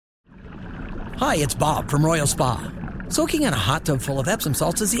Hi, it's Bob from Royal Spa. Soaking in a hot tub full of Epsom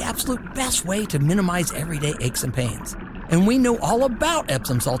salts is the absolute best way to minimize everyday aches and pains. And we know all about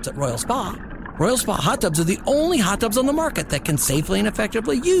Epsom salts at Royal Spa. Royal Spa hot tubs are the only hot tubs on the market that can safely and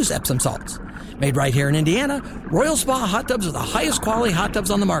effectively use Epsom salts. Made right here in Indiana, Royal Spa hot tubs are the highest quality hot tubs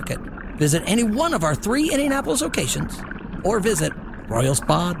on the market. Visit any one of our 3 Indianapolis locations or visit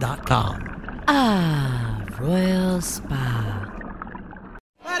royalspa.com. Ah, Royal Spa.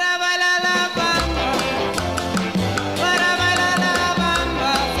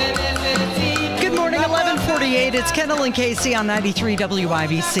 Good morning, 11:48. It's Kendall and Casey on 93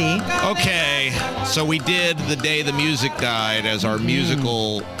 WIBC. Okay, so we did The Day the Music Died as our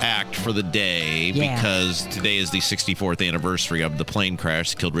musical act for the day because today is the 64th anniversary of the plane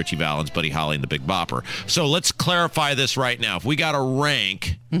crash that killed Richie Valens, Buddy Holly, and the Big Bopper. So let's clarify this right now. If we got to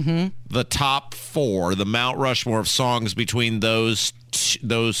rank the top 4, the Mount Rushmore of songs between those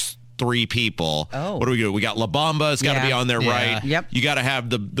 3 people. What do we do? We got La Bamba. It's got to be on there, right? Yep. You got to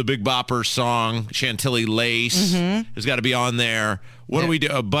have the Big Bopper song, Chantilly Lace. It's got to be on there. What do we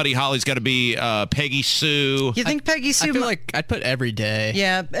do? Buddy Holly's got to be Peggy Sue. You think Peggy Sue? I feel like I'd put Every Day.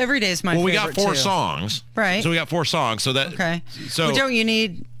 Yeah, Every Day is my favorite. Well, we got 4 too. songs. Right. So we got 4 songs. So that So well, don't you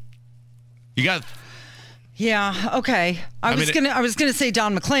need? You got. Yeah. Okay. I was gonna say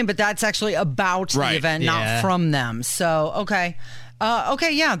Don McLean, but that's actually about the event, not from them. So okay.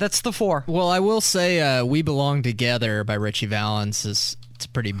 Yeah, that's the 4. Well, I will say We Belong Together by Richie Valens is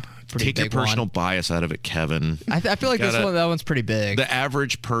pretty Take big your personal one. bias out of it, Kevin. I feel like that one's pretty big. The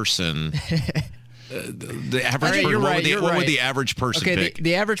average person. The average Right, person. you're What, right, would, you're what would right. the average person Okay, pick?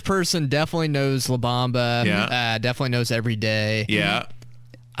 the average person definitely knows La Bamba. Yeah. Definitely knows Every Day. Yeah.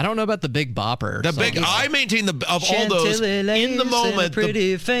 I don't know about the Big Bopper. I maintain of all those in the moment, the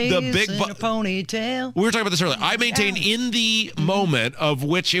Big ponytail. We were talking about this earlier. I maintain in the moment of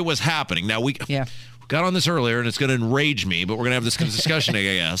which it was happening. Now we got on this earlier, and it's going to enrage me, but we're going to have this discussion, I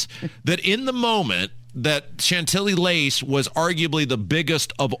guess, that in the moment that Chantilly Lace was arguably the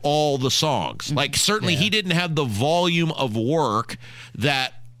biggest of all the songs. Like, certainly he didn't have the volume of work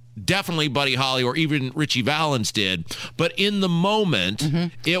that definitely Buddy Holly or even Richie Valens did, but in the moment,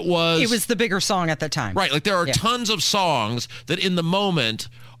 it was the bigger song at the time. Right, like there are tons of songs that in the moment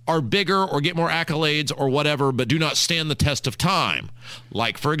are bigger or get more accolades or whatever, but do not stand the test of time.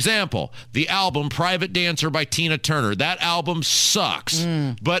 Like, for example, the album Private Dancer by Tina Turner. That album sucks,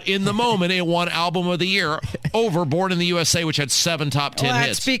 but in the moment, it won Album of the Year over Born in the USA, which had 7 top 10 hits.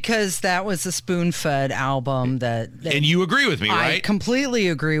 That's because that was a spoon-fed album that and you agree with me, right? I completely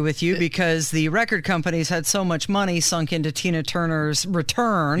agree with you because the record companies had so much money sunk into Tina Turner's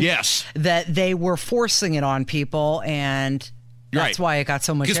return that they were forcing it on people, and that's why it got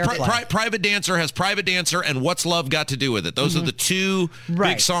so much airplay. Because Private Dancer has Private Dancer and What's Love Got to Do with It. Those are the 2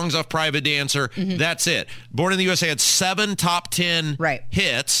 big songs off Private Dancer. That's it. Born in the USA had 7 top 10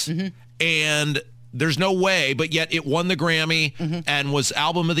 hits, and there's no way, but yet it won the Grammy and was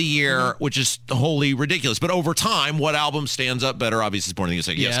Album of the Year, which is wholly ridiculous. But over time, what album stands up better? Obviously, is Born in the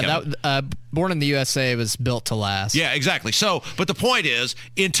USA. Yes, Kevin. Born in the USA was built to last. Yeah, exactly. So, but the point is,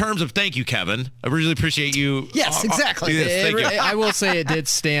 in terms of, thank you, Kevin. I really appreciate you. Yes, exactly. Thank you. I will say it did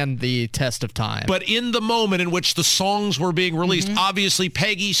stand the test of time. But in the moment in which the songs were being released, obviously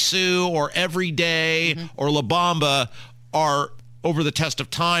Peggy Sue or Every Day or La Bamba are over the test of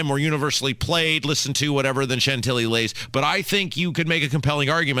time, more universally played, listened to, whatever, than Chantilly Lace. But I think you could make a compelling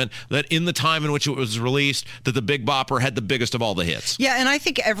argument that in the time in which it was released, that the Big Bopper had the biggest of all the hits. Yeah, and I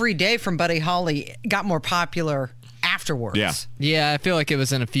think Every Day from Buddy Holly got more popular afterwards. Yeah, I feel like it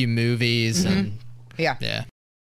was in a few movies. And Yeah.